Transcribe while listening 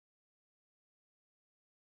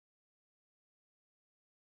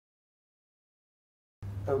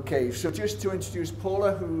Okay, so just to introduce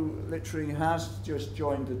Paula, who literally has just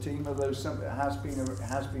joined the team, although has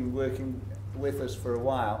been working with us for a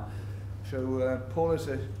while. So Paula's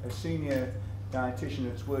a senior dietitian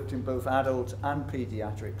that's worked in both adult and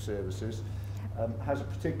paediatric services, has a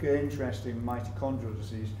particular interest in mitochondrial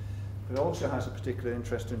disease, but also has a particular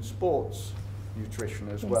interest in sports nutrition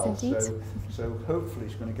as well. So hopefully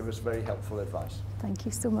she's going to give us very helpful advice. Thank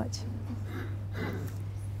you so much.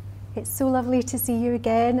 It's so lovely to see you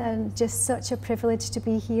again, and just such a privilege to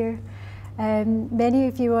be here. Many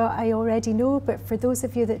of you I already know, but for those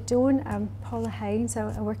of you that don't, I'm Paula Hynd.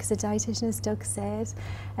 I work as a dietitian, as Doug said.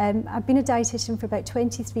 I've been a dietitian for about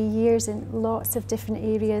 23 years in lots of different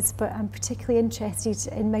areas, but I'm particularly interested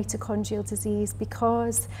in mitochondrial disease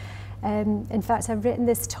because in fact, I've written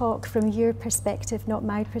this talk from your perspective, not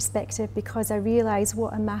my perspective, because I realise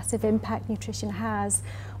what a massive impact nutrition has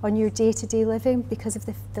on your day-to-day living because of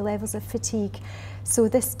the levels of fatigue. So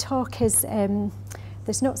this talk is,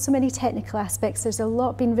 there's not so many technical aspects, there's a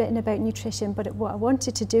lot been written about nutrition, but what I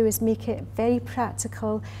wanted to do is make it very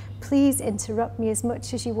practical. Please interrupt me as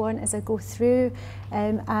much as you want as I go through,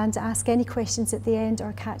 and ask any questions at the end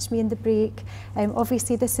or catch me in the break.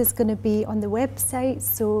 Obviously this is going to be on the website,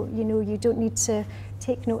 so you don't need to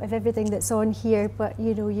take note of everything that's on here, but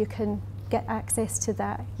you can get access to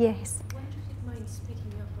that. Yes? I wonder if you'd mind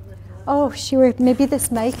speaking up a little. Oh sure, maybe this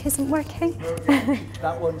mic isn't working.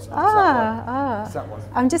 That one's that one.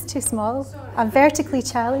 I'm just too small. Sorry. I'm vertically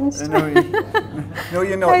challenged. No,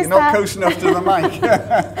 you're not. You're not close enough to the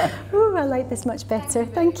mic. Ooh, I like this much better.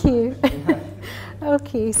 Thank you.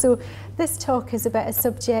 Okay, so this talk is about a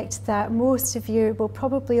subject that most of you will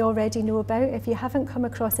probably already know about. If you haven't come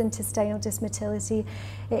across intestinal dysmotility,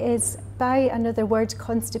 it is, by another word,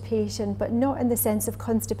 constipation, but not in the sense of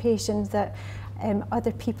constipation that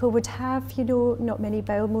other people would have, not many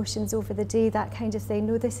bowel motions over the day, that kind of thing.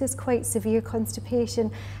 No, this is quite severe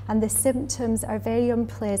constipation, and the symptoms are very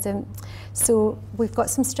unpleasant. So we've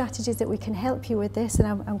got some strategies that we can help you with this, and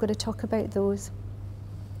I'm going to talk about those.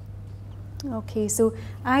 Okay, so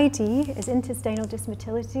ID is intestinal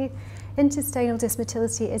dysmotility. Intestinal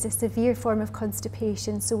dysmotility is a severe form of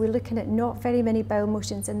constipation, so we're looking at not very many bowel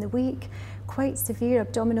motions in the week, quite severe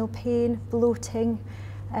abdominal pain, bloating,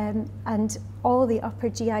 and all the upper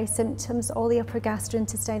GI symptoms, all the upper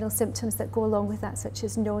gastrointestinal symptoms that go along with that, such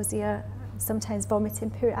as nausea, sometimes vomiting,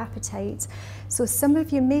 poor appetite. So some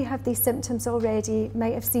of you may have these symptoms already,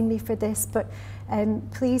 might have seen me for this, but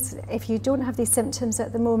please, if you don't have these symptoms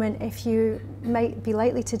at the moment, if you might be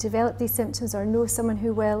likely to develop these symptoms or know someone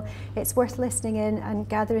who will, it's worth listening in and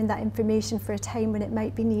gathering that information for a time when it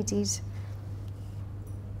might be needed.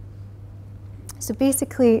 So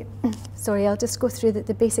basically, sorry, I'll just go through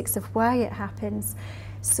the basics of why it happens.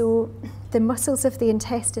 So the muscles of the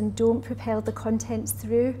intestine don't propel the contents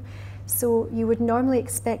through. So you would normally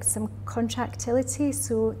expect some contractility,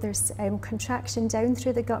 so there's contraction down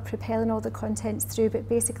through the gut propelling all the contents through, but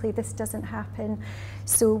basically this doesn't happen.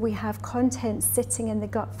 So we have contents sitting in the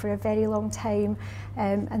gut for a very long time,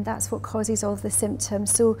 and that's what causes all of the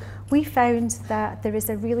symptoms. So we found that there is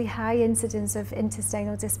a really high incidence of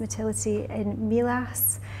intestinal dysmotility in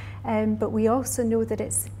MELAS, but we also know that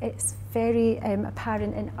it's very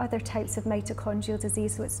apparent in other types of mitochondrial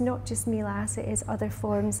disease, so it's not just MELAS, it is other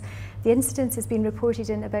forms. The incidence has been reported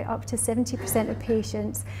in about up to 70% of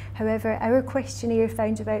patients. However, our questionnaire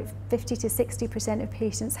found about 50 to 60% of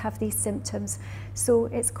patients have these symptoms. So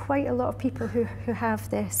it's quite a lot of people who have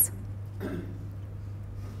this.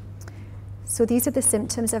 So these are the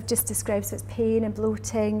symptoms I've just described, so it's pain and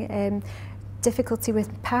bloating, difficulty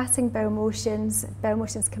with passing bowel motions. Bowel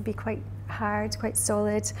motions can be quite hard, quite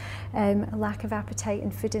solid, a lack of appetite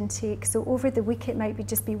and food intake. So over the week it might be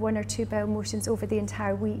just be 1 or 2 bowel motions over the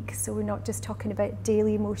entire week. So we're not just talking about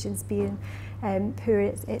daily motions being poor,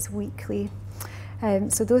 it's weekly.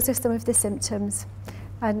 So those are some of the symptoms.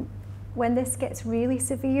 And when this gets really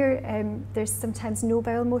severe, there's sometimes no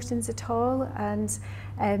bowel motions at all, and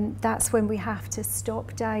that's when we have to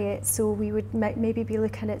stop diet. So we would maybe be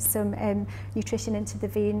looking at some nutrition into the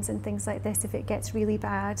veins and things like this if it gets really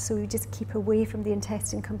bad. So we just keep away from the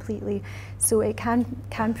intestine completely. So it can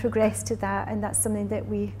progress to that, and that's something that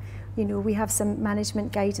we have some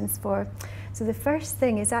management guidance for. So the first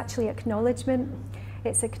thing is actually acknowledgement.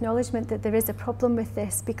 It's acknowledgement that there is a problem with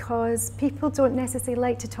this, because people don't necessarily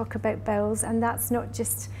like to talk about bowels, and that's not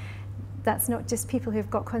just people who've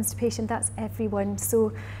got constipation, that's everyone.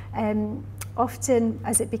 So often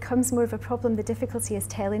as it becomes more of a problem, the difficulty is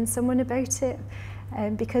telling someone about it.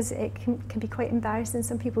 because it can be quite embarrassing.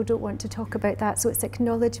 Some people don't want to talk about that, so it's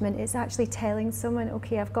acknowledgement. It's actually telling someone,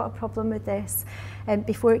 okay, I've got a problem with this,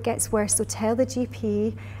 before it gets worse. So tell the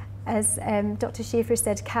GP. As Dr. Schaefer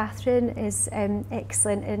said, Catherine is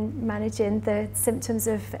excellent in managing the symptoms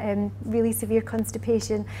of really severe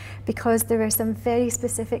constipation, because there are some very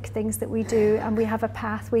specific things that we do, and we have a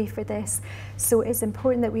pathway for this. So it's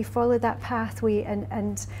important that we follow that pathway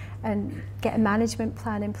and get a management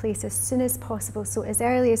plan in place as soon as possible. So as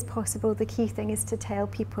early as possible, the key thing is to tell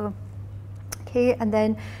people. Okay, and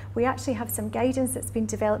then we actually have some guidance that's been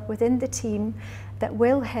developed within the team that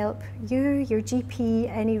will help you, your GP,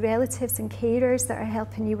 any relatives and carers that are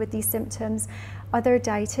helping you with these symptoms, other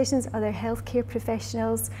dietitians, other healthcare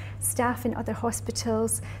professionals, staff in other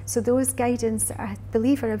hospitals. So those guidance, I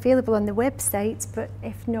believe, are available on the website, but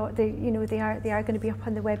if not, they are going to be up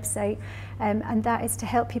on the website, and that is to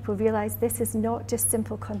help people realise this is not just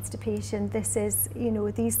simple constipation. This is,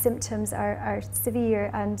 these symptoms are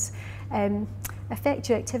severe and affect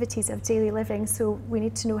your activities of daily living, so we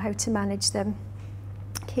need to know how to manage them.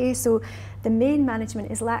 Okay, so the main management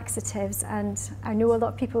is laxatives, and I know a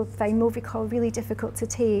lot of people find Movicol really difficult to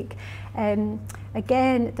take.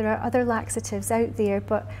 Again, there are other laxatives out there,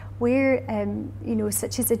 but where,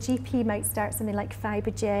 such as a GP might start something like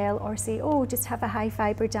Fibogel, or say, oh, just have a high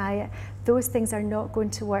fibre diet, those things are not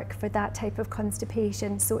going to work for that type of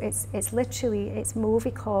constipation. So it's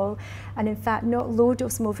Movicol, and in fact not low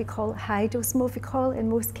dose Movicol, high dose Movicol in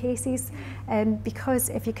most cases, because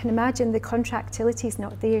if you can imagine, the contractility is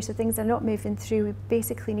not there, so things are not moving through. We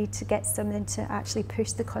basically need to get something to actually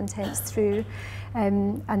push the contents through,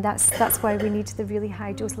 and that's why we need the really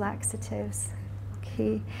high dose laxatives.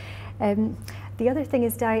 Okay. The other thing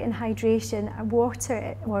is diet and hydration.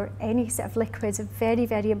 Water or any sort of liquids are very,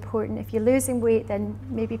 very important. If you're losing weight, then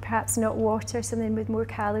maybe perhaps not water, something with more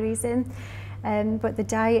calories in. But the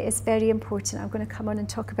diet is very important. I'm going to come on and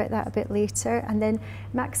talk about that a bit later. And then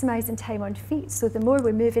maximising time on feet. So the more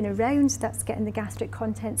we're moving around, that's getting the gastric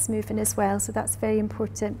contents moving as well. So that's very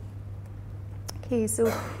important. Okay,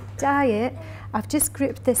 so diet, I've just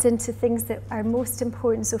grouped this into things that are most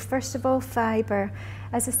important. So first of all, fibre.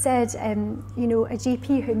 As I said, a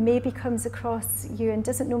GP who maybe comes across you and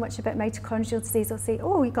doesn't know much about mitochondrial disease will say,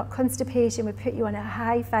 oh, you've got constipation, we put you on a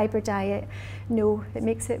high fibre diet. No, it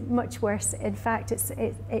makes it much worse. In fact,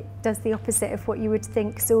 it does the opposite of what you would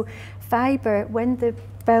think. So fibre, when the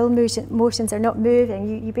bowel motions are not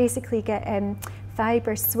moving, you basically get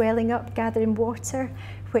fibre swelling up, gathering water,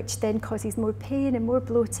 which then causes more pain and more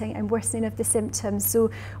bloating and worsening of the symptoms. So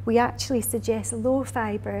we actually suggest low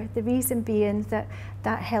fibre, the reason being that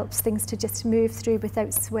helps things to just move through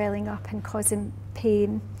without swelling up and causing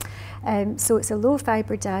pain. So it's a low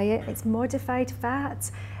fibre diet, it's modified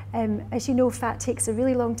fat. As you know, fat takes a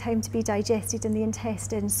really long time to be digested in the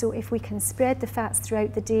intestine, so if we can spread the fats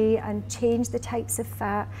throughout the day and change the types of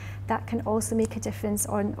fat, that can also make a difference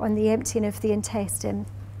on the emptying of the intestine.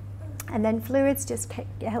 And then fluids just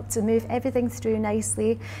help to move everything through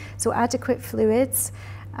nicely, so adequate fluids.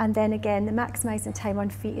 And then again, the maximising time on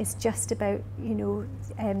feet is just about,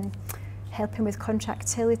 helping with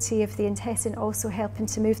contractility of the intestine, also helping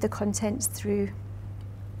to move the contents through.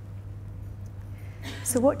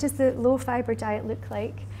 So what does the low fibre diet look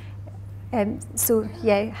like? So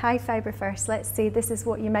yeah, high fibre first. Let's say this is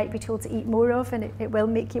what you might be told to eat more of, and it will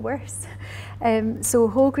make you worse. So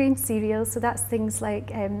whole grain cereals, so that's things like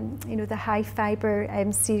the high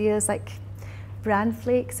fibre cereals like bran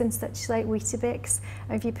flakes and such, like Weetabix.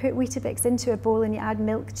 And if you put Weetabix into a bowl and you add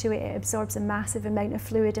milk to it, it absorbs a massive amount of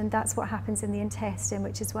fluid, and that's what happens in the intestine,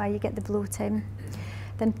 which is why you get the bloating.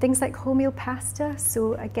 Then things like wholemeal pasta,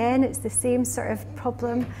 so again it's the same sort of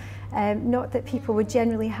problem. Not that people would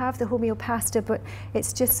generally have the wholemeal pasta, but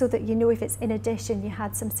it's just so that you know if it's in addition, you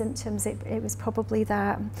had some symptoms, it was probably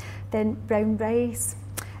that. Then brown rice.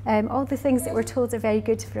 All the things that we're told are very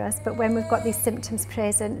good for us, but when we've got these symptoms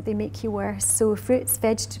present, they make you worse. So fruits,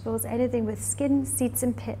 vegetables, anything with skin, seeds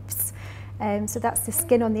and pips. So that's the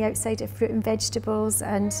skin on the outside of fruit and vegetables,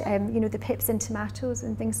 and the pips in tomatoes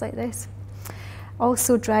and things like this.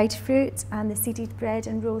 Also dried fruit and the seeded bread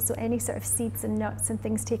and rolls, so any sort of seeds and nuts and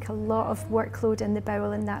things take a lot of workload in the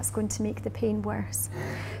bowel, and that's going to make the pain worse.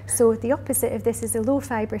 So the opposite of this is the low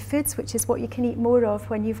fibre foods, which is what you can eat more of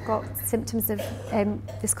when you've got symptoms of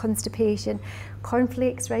this constipation.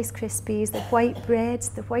 Cornflakes, Rice Krispies, the white bread,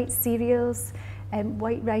 the white cereals,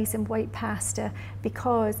 white rice and white pasta,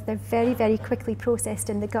 because they're very, very quickly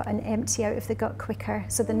processed in the gut and empty out of the gut quicker,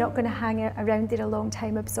 so they're not going to hang around there a long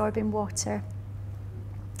time absorbing water.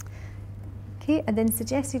 Okay, and then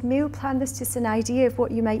suggested meal plan. This is just an idea of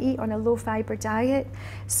what you might eat on a low fibre diet.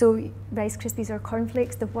 So Rice Krispies or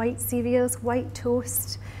cornflakes, the white cereals, white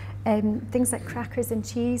toast, things like crackers and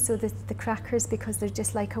cheese, so the crackers because they're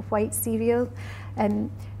just like a white cereal.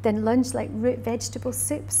 Then lunch, like root vegetable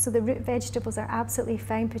soups. So the root vegetables are absolutely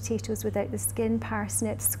fine. Potatoes without the skin,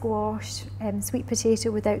 parsnips, squash, sweet potato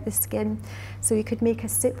without the skin. So you could make a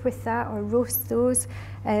soup with that or roast those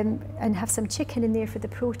and have some chicken in there for the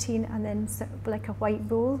protein, and then sort of like a white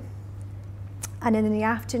roll. And then in the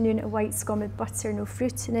afternoon, a white scone with butter, no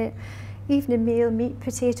fruit in it. Evening meal, meat,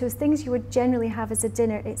 potatoes, things you would generally have as a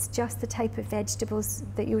dinner. It's just the type of vegetables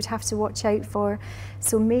that you would have to watch out for.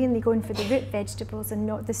 So mainly going for the root vegetables and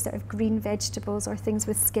not the sort of green vegetables or things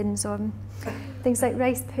with skins on. Things like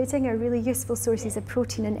rice pudding are really useful sources of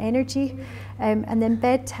protein and energy. And then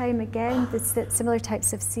bedtime, again, there's similar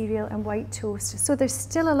types of cereal and white toast. So there's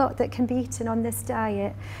still a lot that can be eaten on this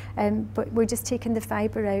diet, but we're just taking the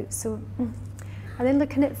fibre out. So, and then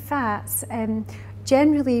looking at fats,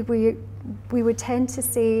 generally we would tend to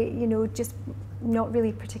say, you know, just not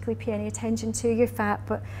really particularly pay any attention to your fat,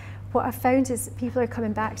 but what I've found is people are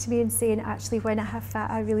coming back to me and saying, actually, when I have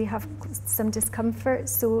fat, I really have some discomfort.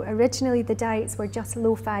 So originally the diets were just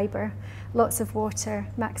low fibre, lots of water,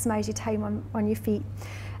 maximise your time on your feet.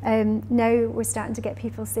 Now we're starting to get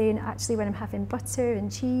people saying, actually, when I'm having butter and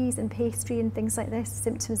cheese and pastry and things like this,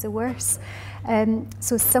 symptoms are worse.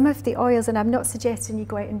 So some of the oils, and I'm not suggesting you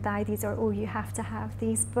go out and buy these or, oh, you have to have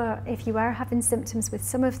these, but if you are having symptoms with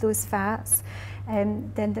some of those fats,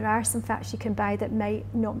 then there are some fats you can buy that might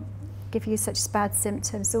not give you such bad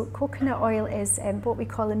symptoms. So coconut oil is what we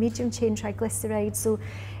call a medium chain triglyceride. So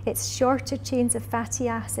it's shorter chains of fatty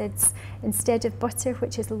acids instead of butter,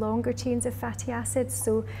 which is longer chains of fatty acids.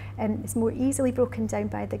 So it's more easily broken down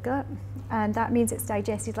by the gut, and that means it's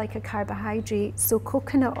digested like a carbohydrate. So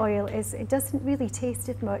coconut oil it doesn't really taste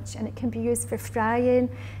of much, and it can be used for frying,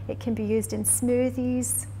 it can be used in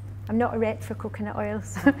smoothies. I'm not a rep for coconut oil,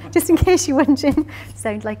 so just in case you're wondering,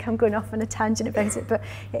 sound like I'm going off on a tangent about it, but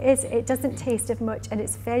it doesn't taste of much, and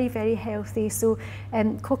it's very, very healthy. So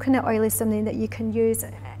coconut oil is something that you can use,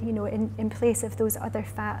 you know, in place of those other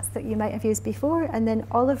fats that you might have used before. And then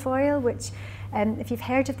olive oil, which if you've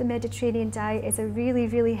heard of the Mediterranean diet, is a really,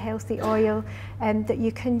 really healthy oil that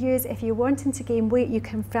you can use if you're wanting to gain weight. You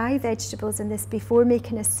can fry vegetables in this before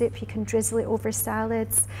making a soup. You can drizzle it over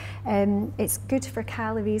salads. It's good for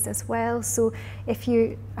calories as well. So if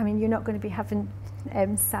you're not going to be having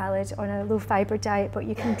salad on a low fibre diet, but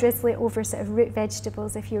you can drizzle it over sort of root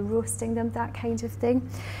vegetables if you're roasting them, that kind of thing.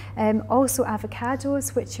 Also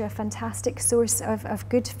avocados, which are a fantastic source of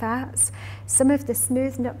good fats. Some of the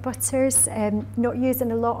smooth nut butters, not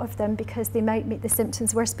using a lot of them because they might make the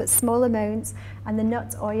symptoms worse, but small amounts. And the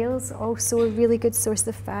nut oils, also a really good source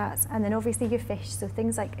of fats. And then obviously your fish, so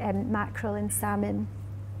things like mackerel and salmon.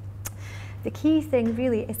 The key thing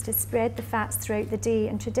really is to spread the fats throughout the day,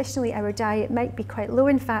 and traditionally our diet might be quite low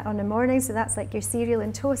in fat on the morning, so that's like your cereal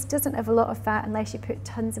and toast, doesn't have a lot of fat unless you put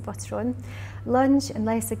tons of butter on. Lunch,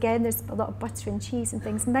 unless again there's a lot of butter and cheese and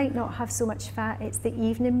things, might not have so much fat. It's the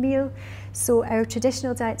evening meal. So our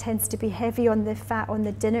traditional diet tends to be heavy on the fat on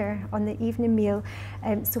the dinner, on the evening meal.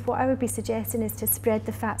 So what I would be suggesting is to spread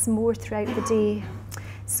the fats more throughout the day.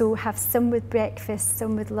 So have some with breakfast,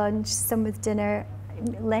 some with lunch, some with dinner,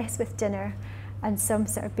 less with dinner, and some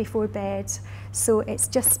sort of before bed. So it's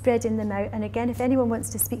just spreading them out. And again, if anyone wants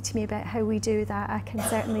to speak to me about how we do that, I can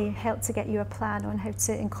certainly help to get you a plan on how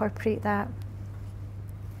to incorporate that.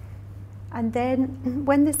 And then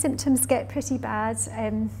when the symptoms get pretty bad,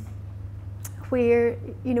 where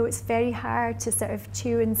it's very hard to sort of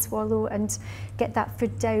chew and swallow and get that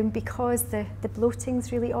food down because the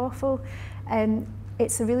bloating's really awful,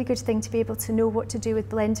 it's a really good thing to be able to know what to do with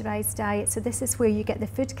blenderized diet. So this is where you get the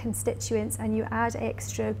food constituents and you add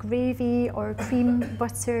extra gravy or cream,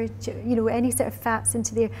 butter, any sort of fats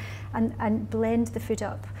into there, and blend the food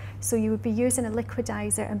up. So you would be using a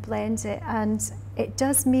liquidizer and blend it, and it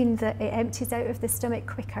does mean that it empties out of the stomach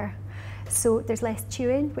quicker. So there's less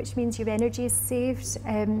chewing, which means your energy is saved.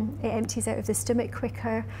 It empties out of the stomach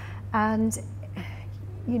quicker, and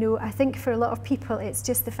I think for a lot of people it's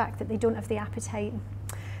just the fact that they don't have the appetite.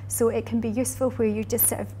 So it can be useful where you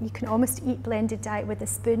just you can almost eat blended diet with a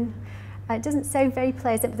spoon. It doesn't sound very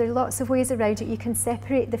pleasant, but there are lots of ways around it. You can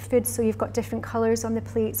separate the food so you've got different colours on the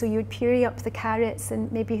plate. So you would puree up the carrots and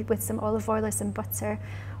maybe with some olive oil or some butter,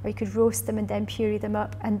 or you could roast them and then puree them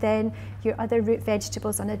up, and then your other root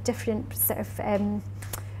vegetables on a different sort of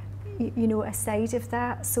you know, a side of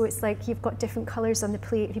that. So it's like you've got different colours on the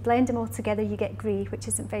plate. If you blend them all together, you get grey, which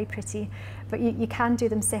isn't very pretty. But you can do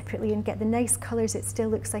them separately and get the nice colours. It still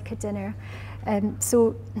looks like a dinner.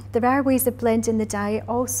 So there are ways of blending the diet.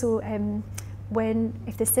 Also,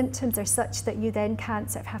 if the symptoms are such that you then can't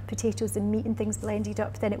sort of have potatoes and meat and things blended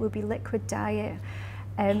up, then it would be liquid diet.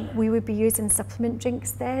 We would be using supplement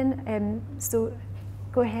drinks then. So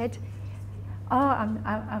go ahead. Oh,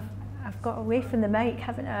 I've got away from the mic,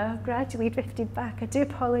 haven't I? I've gradually drifted back. I do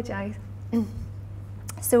apologise.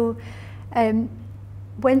 So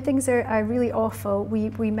when things are really awful,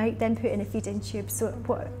 we might then put in a feeding tube. So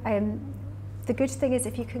what the good thing is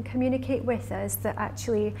if you can communicate with us that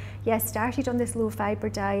actually, yes, started on this low fibre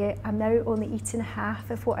diet, I'm now only eating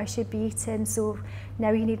half of what I should be eating, so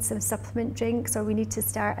now you need some supplement drinks, or we need to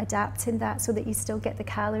start adapting that so that you still get the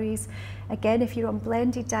calories. Again, if you're on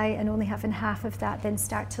blended diet and only having half of that, then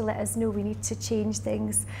start to let us know we need to change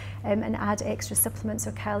things and add extra supplements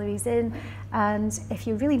or calories in. And if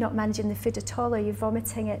you're really not managing the food at all, or you're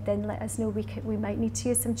vomiting it, then let us know we might need to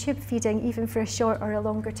use some tube feeding, even for a short or a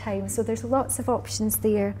longer time. So there's lots of options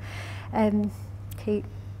there. Okay.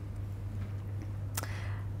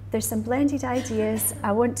 There's some blended ideas.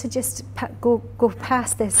 I want to just go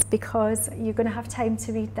past this because you're going to have time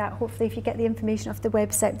to read that. Hopefully, if you get the information off the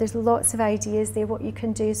website, there's lots of ideas there what you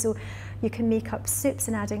can do. So you can make up soups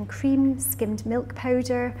and add in cream, skimmed milk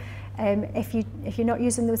powder. If you're not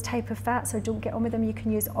using those type of fats or don't get on with them, you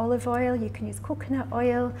can use olive oil, you can use coconut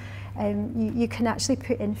oil. You can actually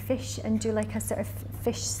put in fish and do like a sort of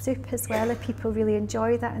fish soup as well, if people really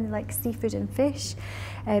enjoy that and they like seafood and fish.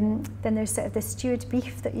 Then there's sort of the stewed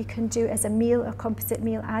beef that you can do as a meal, a composite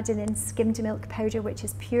meal, adding in skimmed milk powder, which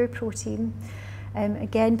is pure protein.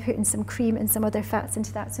 Again, putting some cream and some other fats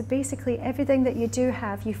into that. So basically everything that you do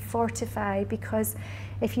have, you fortify, because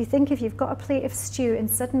if you've got a plate of stew and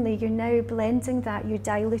suddenly you're now blending that, you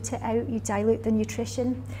dilute it out, you dilute the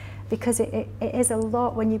nutrition, because it is a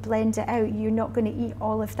lot when you blend it out. You're not going to eat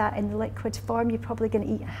all of that in liquid form. You're probably going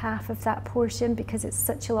to eat half of that portion because it's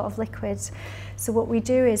such a lot of liquid. So what we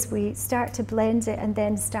do is we start to blend it and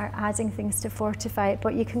then start adding things to fortify it.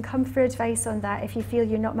 But you can come for advice on that if you feel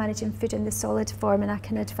you're not managing food in the solid form, and I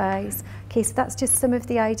can advise. Okay, so that's just some of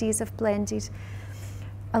the ideas of blended.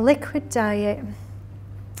 A liquid diet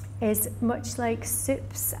is much like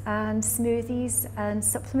soups and smoothies and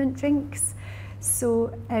supplement drinks.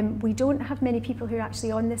 So we don't have many people who are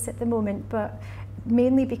actually on this at the moment, but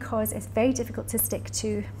mainly because it's very difficult to stick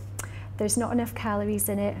to. There's not enough calories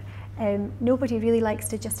in it. Nobody really likes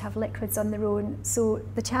to just have liquids on their own. So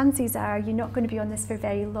the chances are you're not going to be on this for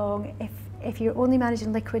very long. If you're only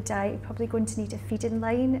managing liquid diet, you're probably going to need a feeding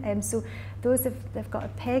line. So those they've got a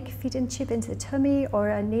peg feeding tube into the tummy or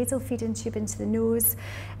a nasal feeding tube into the nose.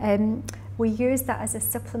 We use that as a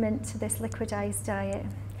supplement to this liquidized diet.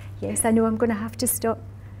 Yes, I know I'm going to have to stop.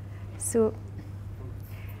 So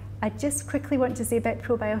I just quickly want to say about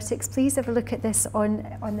probiotics. Please have a look at this on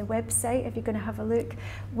the website if you're going to have a look.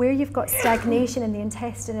 Where you've got stagnation in the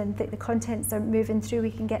intestine and the contents aren't moving through,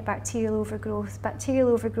 we can get bacterial overgrowth. Bacterial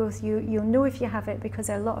overgrowth, you'll know if you have it because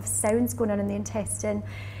there are a lot of sounds going on in the intestine,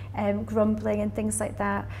 grumbling and things like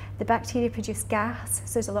that. The bacteria produce gas,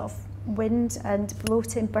 so there's a lot of wind and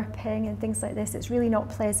bloating, burping and things like this. It's really not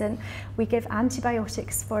pleasant. We give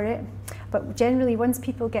antibiotics for it, but generally once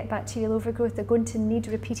people get bacterial overgrowth, they're going to need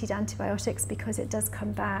repeated antibiotics because it does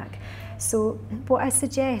come back. So what I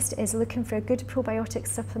suggest is looking for a good probiotic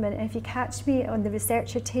supplement. And if you catch me on the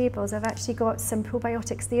researcher tables, I've actually got some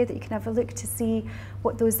probiotics there that you can have a look to see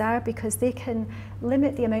what those are, because they can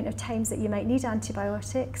limit the amount of times that you might need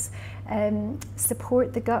antibiotics,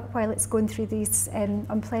 support the gut while it's going through these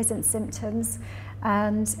unpleasant symptoms,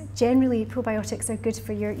 and generally probiotics are good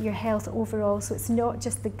for your health overall. So it's not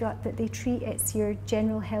just the gut that they treat, it's your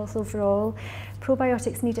general health overall.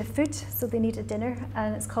 Probiotics need a food, so they need a dinner,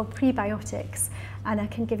 and it's called prebiotics, and I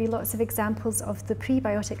can give you lots of examples of the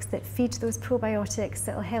prebiotics that feed those probiotics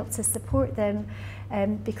that will help to support them,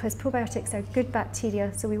 because probiotics are good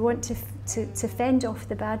bacteria, so we want to fend off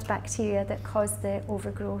the bad bacteria that cause the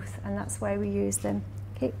overgrowth, and that's why we use them.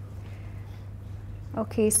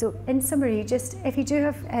 Okay, so in summary, just if you do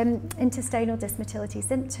have intestinal dysmotility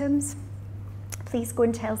symptoms, please go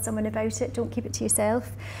and tell someone about it. Don't keep it to yourself.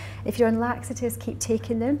 If you're on laxatives, keep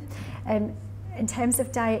taking them. In terms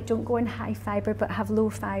of diet, don't go on high fibre, but have low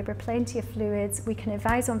fibre, plenty of fluids. We can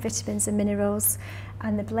advise on vitamins and minerals,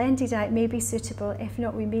 and the blended diet may be suitable. If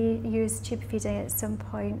not, we may use tube feeding at some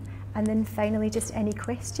point. And then finally, just any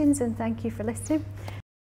questions, and thank you for listening.